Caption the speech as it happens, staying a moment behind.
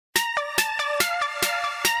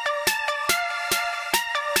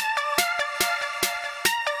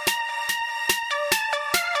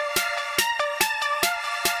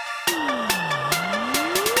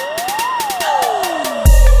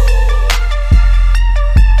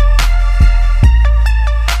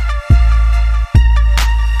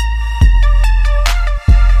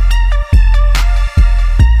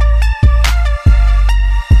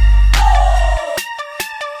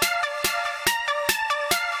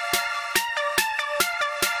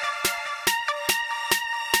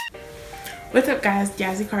What's up guys,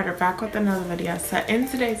 Yazi Carter back with another video. So in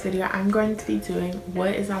today's video I'm going to be doing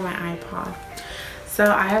what is on my iPod.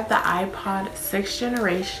 So I have the iPod 6th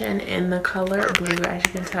generation in the color blue, as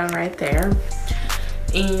you can tell right there.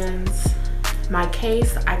 And my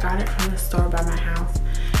case, I got it from the store by my house.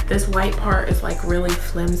 This white part is like really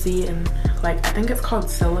flimsy and like I think it's called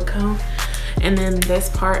silicone. And then this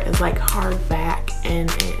part is like hard back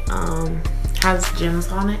and it has gems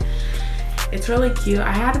on it. It's really cute.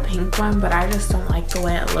 I had a pink one, but I just don't like the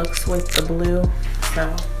way it looks with the blue.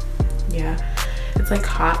 So yeah, it's like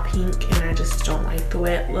hot pink and I just don't like the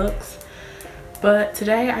way it looks. But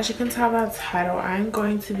today, as you can tell by the title, I'm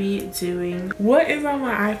going to be doing what is on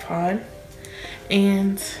my iPod.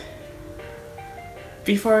 And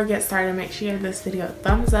before we get started, make sure you give this video a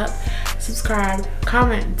thumbs up, subscribe,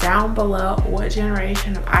 comment down below what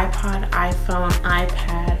generation of iPod, iPhone,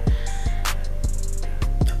 iPad,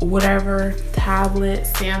 whatever, tablet,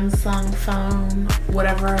 Samsung phone,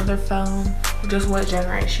 whatever other phone, just what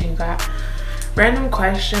generation you got. Random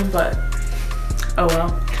question, but oh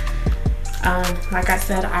well. Like I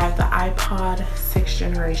said, I have the iPod 6th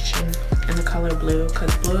generation in the color blue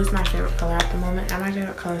because blue is my favorite color at the moment and my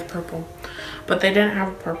favorite color is purple, but they didn't have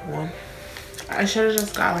a purple one. I should have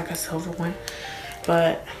just got like a silver one,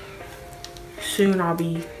 but soon I'll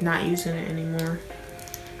be not using it anymore.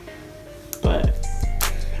 But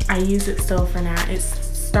I use it still for now. It's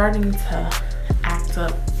starting to act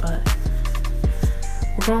up, but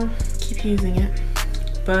we're gonna keep using it.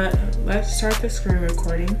 But let's start the screen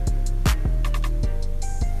recording.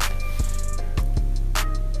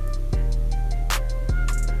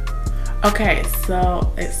 Okay,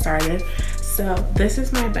 so it started. So this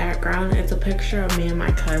is my background. It's a picture of me and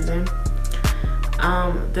my cousin.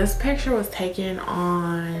 This picture was taken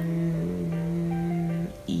on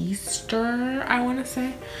Easter, I want to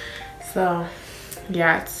say. So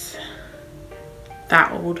yeah, it's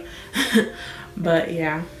that old. But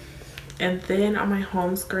yeah, and then on my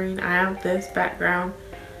home screen I have this background.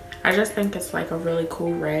 I just think it's like a really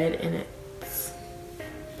cool red, and it's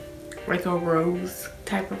like a rose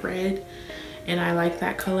type of red, and I like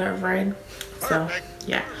that color of red. So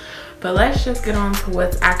yeah, but let's just get on to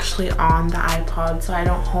what's actually on the iPod so I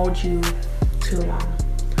don't hold you too long.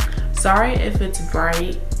 Sorry if it's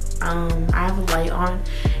bright. I have a light on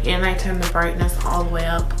and I turn the brightness all the way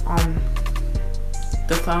up on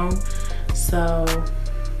the phone, so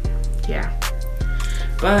yeah.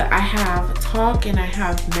 But I have talk and I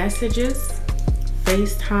have messages,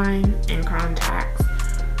 FaceTime, and contacts.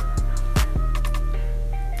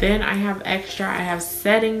 Then I have extra. I have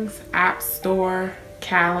settings, app store,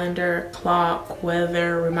 calendar, clock,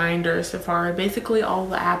 weather, reminder, Safari, basically all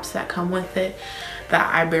the apps that come with it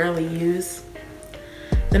that I barely use.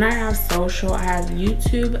 Then I have social. I have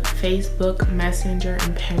YouTube, Facebook, Messenger,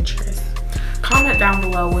 and Pinterest. Comment down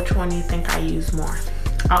below which one you think I use more.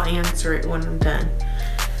 I'll answer it when I'm done.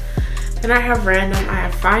 Then I have random. I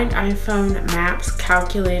have Find iPhone, Maps,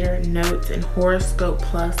 Calculator, Notes, and Horoscope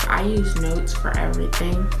Plus. I use Notes for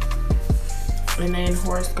everything. And then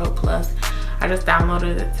Horoscope Plus, I just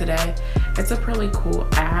downloaded it today. It's a pretty cool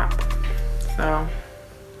app. So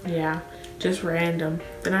yeah, just random.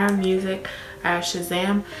 Then I have music. I have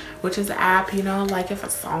Shazam, which is an app, you know, like if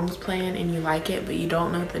a song's playing and you like it but you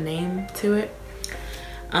don't know the name to it,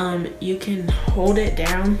 you can hold it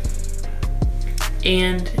down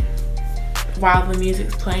and while the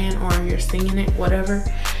music's playing or you're singing it, whatever,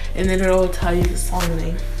 and then it'll tell you the song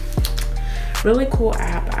name. Really cool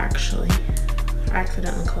app, actually. I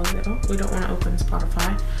accidentally closed it. Oh, we don't want to open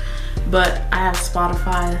Spotify, but I have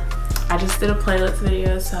Spotify. I just did a playlist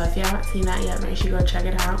video, so if you haven't seen that yet, make sure you go check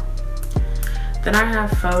it out. Then I have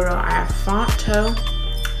photo. I have Fonto.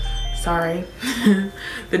 Sorry,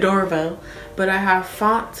 the doorbell. But I have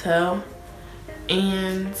Fonto,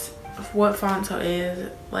 and what Fonto is,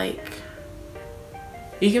 like,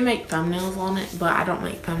 you can make thumbnails on it, but I don't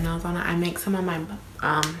make thumbnails on it. I make some of my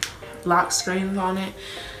lock screens on it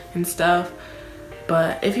and stuff.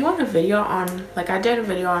 But if you want a video on, like I did a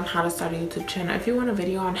video on how to start a YouTube channel. If you want a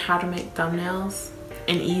video on how to make thumbnails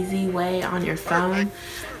an easy way on your phone,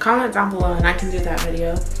 comment down below and I can do that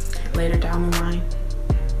video later down the line.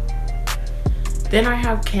 Then I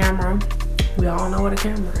have camera. We all know what a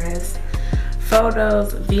camera is.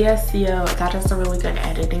 Photos, VSCO, that is a really good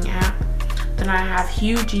editing app. Then I have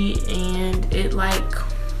Hugie, and it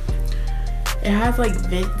has like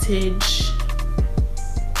vintage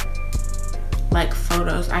like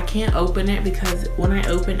photos. I can't open it because when I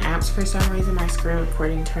open apps, for some reason my screen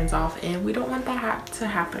recording turns off, and we don't want that to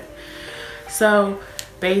happen. So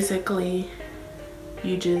basically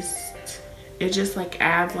it just like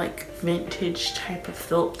adds like vintage type of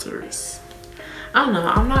filters I don't know,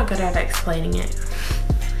 I'm not good at explaining it.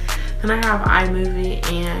 Then I have iMovie,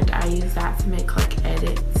 and I use that to make like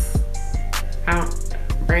edits. I don't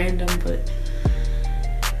random, but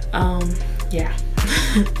yeah.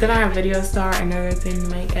 Then I have Video Star, another thing to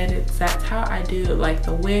make edits. That's how I do like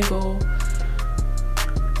the wiggle.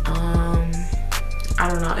 I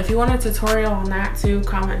don't know. If you want a tutorial on that too,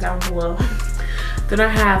 comment down below. Then I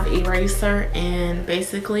have Eraser, and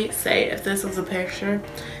basically say if this was a picture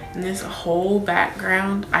and this whole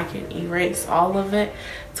background, I can erase all of it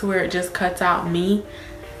to where it just cuts out me,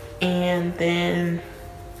 and then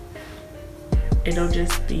it'll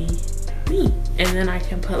just be me, and then I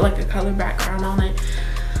can put like a color background on it.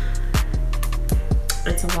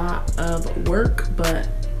 It's a lot of work, but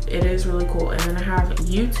it is really cool. And then I have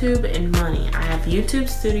YouTube and money. I have YouTube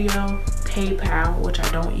Studio, PayPal, which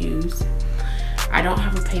I don't use. I don't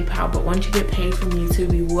have a PayPal, but once you get paid from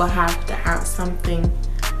YouTube, you will have to have something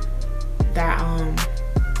that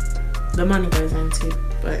the money goes into,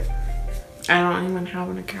 but I don't even have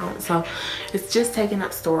an account, so it's just taking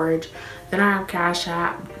up storage. Then I have Cash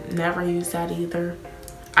App, never use that either.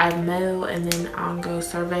 I have Mail, and then OnGo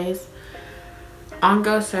Surveys.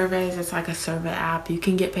 OnGo Surveys is like a survey app. You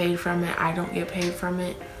can get paid from it. I don't get paid from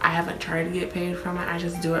it. I haven't tried to get paid from it. I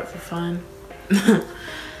just do it for fun.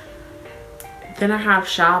 Then I have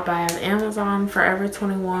Shop. I have Amazon, Forever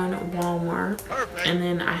 21, Walmart. And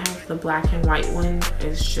then I have the black and white one.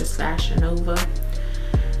 It's just Fashion Nova.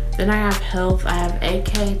 Then I have Health. I have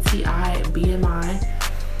AKTI, BMI.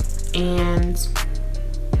 And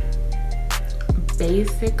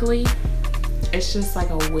basically, it's just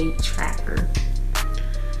like a weight tracker.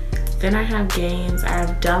 Then I have games. I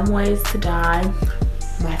have Dumb Ways to Die,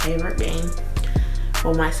 my favorite game.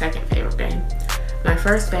 Well, my second favorite game. My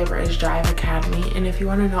first favorite is Drive Academy, and if you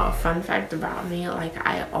want to know a fun fact about me, like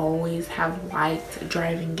I always have liked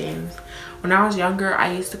driving games. When I was younger,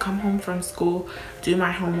 I used to come home from school, do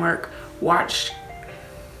my homework, watch.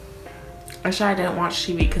 Actually, I didn't watch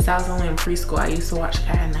TV because I was only in preschool. I used to watch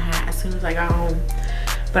Cat in the Hat as soon as I got home.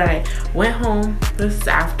 But I went home, this is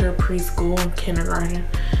after preschool and kindergarten.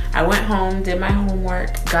 I went home, did my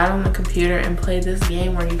homework, got on the computer, and played this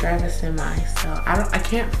game where you drive a semi. So I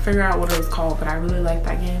can't figure out what it was called, but I really liked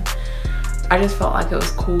that game. I just felt like it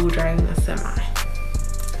was cool driving a semi.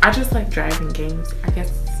 I just like driving games, I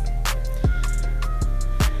guess.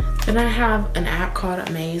 Then I have an app called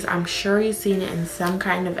Amaze. I'm sure you've seen it in some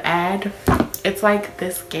kind of ad. It's like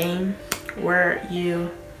this game where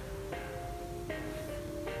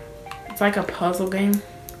it's like a puzzle game,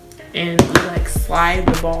 and you like slide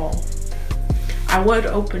the ball. I would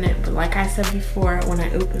open it, but like I said before, when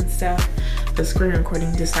I open stuff, the screen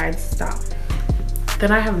recording decides to stop.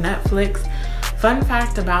 Then I have Netflix. Fun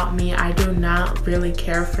fact about me, I do not really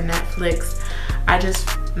care for Netflix. I just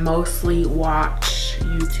mostly watch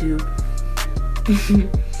YouTube.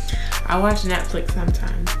 I watch Netflix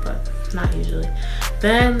sometimes, but not usually.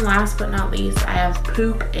 Then last but not least, I have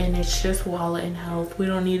Poop, and it's just Wallet and Health. We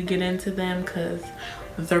don't need to get into them because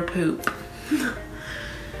they're poop.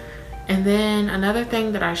 And then another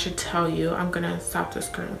thing that I should tell you, I'm gonna stop the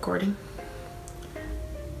screen recording.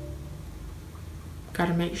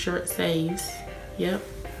 Gotta make sure it saves. Yep.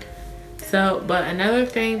 So, but another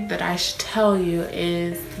thing that I should tell you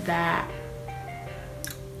is that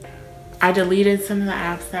I deleted some of the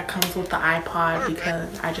apps that comes with the iPod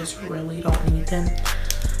because I just really don't need them.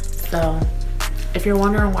 So if you're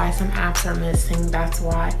wondering why some apps are missing, that's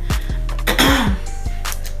why.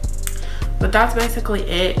 But that's basically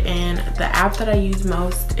it. And the app that I use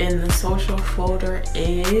most in the social folder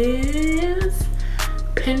is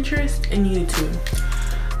Pinterest and YouTube.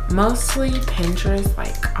 Mostly Pinterest.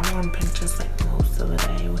 Like I'm on Pinterest like most of the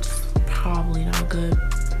day, which is probably not good.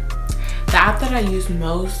 The app that I use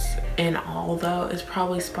most in all though is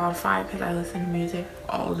probably Spotify because I listen to music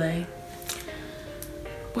all day.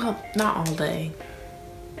 Well, not all day,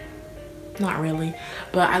 not really,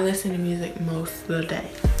 but I listen to music most of the day.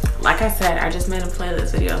 Like I said, I just made a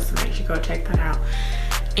playlist video, so make sure you go check that out.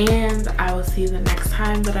 And I will see you the next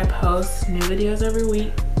time that I post new videos every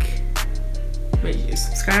week. Make sure you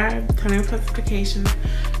subscribe, turn on notifications,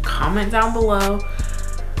 comment down below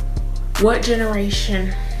what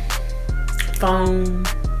generation phone,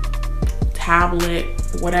 tablet,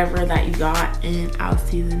 whatever that you got, and I'll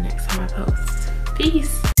see you the next time I post.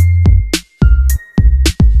 Peace.